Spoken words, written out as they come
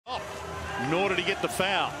nor did he get the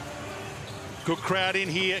foul. Good crowd in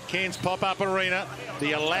here at Cairns Pop-Up Arena.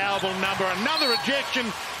 The allowable number, another ejection,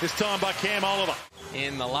 this time by Cam Oliver.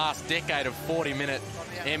 In the last decade of 40-minute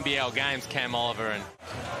NBL games, Cam Oliver.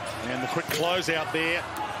 And the quick close out there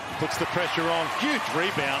puts the pressure on. Huge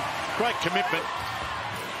rebound, great commitment.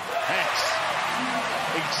 That's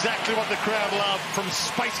exactly what the crowd loved from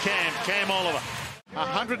Space Cam Oliver.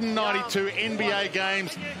 192 NBA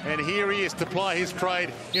games, and here he is to ply his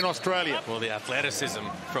trade in Australia. Well, the athleticism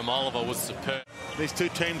from Oliver was superb. These two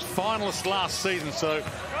teams finalists last season, so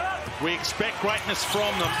we expect greatness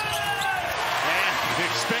from them. And we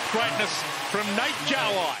expect greatness from Nate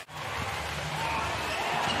Jawai.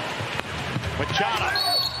 Machado,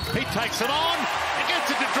 he takes it on, and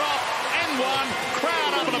gets it to drop, and one,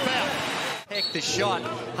 crowd up and about. Heck, the shot.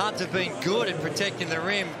 Hunter been good at protecting the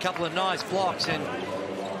rim. A couple of nice blocks and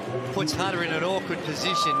puts Hunter in an awkward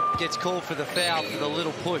position. Gets called for the foul for the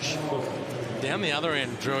little push. Down the other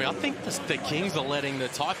end, Drew, I think the Kings are letting the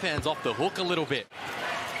Taipans off the hook a little bit.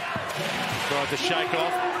 Tried to shake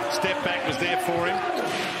off. Step back was there for him.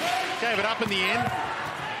 Gave it up in the end.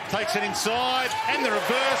 Takes it inside, and the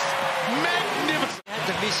reverse. Magnificent. Had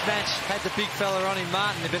the mismatch, had the big fella on him,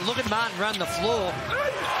 Martin. But look at Martin run the floor.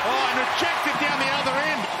 Oh, and rejected down the other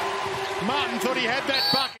end. Martin thought he had that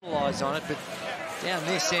bucket. Eyes on it, but down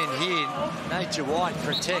this end here, Nature White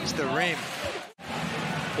protects the rim.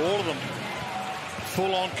 All of them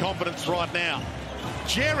full-on confidence right now.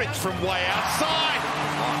 Jeric from way outside.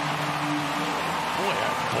 Boy,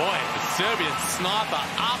 oh boy, the Serbian sniper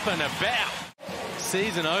up and about.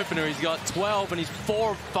 Season opener, he's got 12 and he's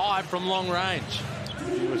 4 of 5 from long range.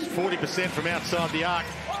 He was 40% from outside the arc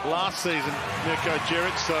last season, Mirko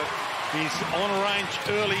Jeric, so he's on range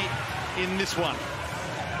early in this one.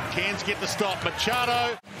 Cairns get the stop.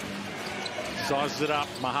 Machado sizes it up.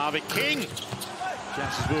 Mojave King.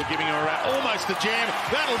 Just as we were giving him a wrap. Almost a jam.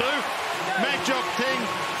 That'll do. Majok Ting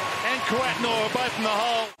and Kuatnoy are both in the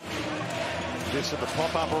hole. This at the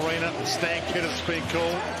pop-up arena. The stank kid has been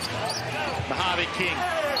called. Mojave King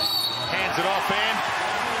hands it off and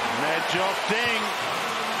Majok Ting.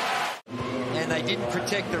 And they didn't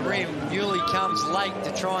protect the rim. Newley comes late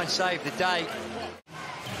to try and save the day.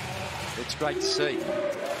 It's great to see.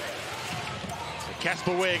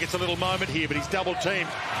 Casper Ware gets a little moment here, but he's double teamed.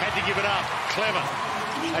 Had to give it up. Clever.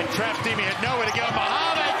 They trapped him. He had nowhere to go.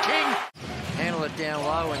 Mojave King. Handle it down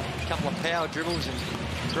low and a couple of power dribbles and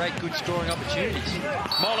great good scoring opportunities.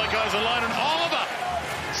 Moller goes alone and Oliver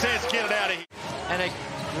says get it out of here. And a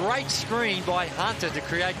great screen by Hunter to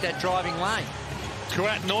create that driving lane.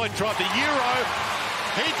 Kuatnoy tried the Euro.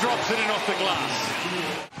 He drops it in off the glass.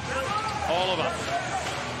 Oliver.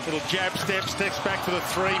 Little jab step, steps back for the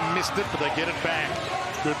three, missed it, but they get it back.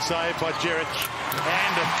 Good save by Jeric.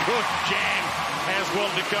 And a good jam as well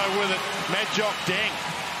to go with it. Majok Ting.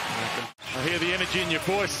 I hear the energy in your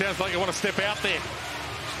voice. Sounds like you want to step out there.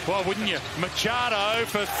 Why wouldn't you? Machado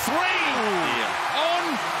for three. Yeah.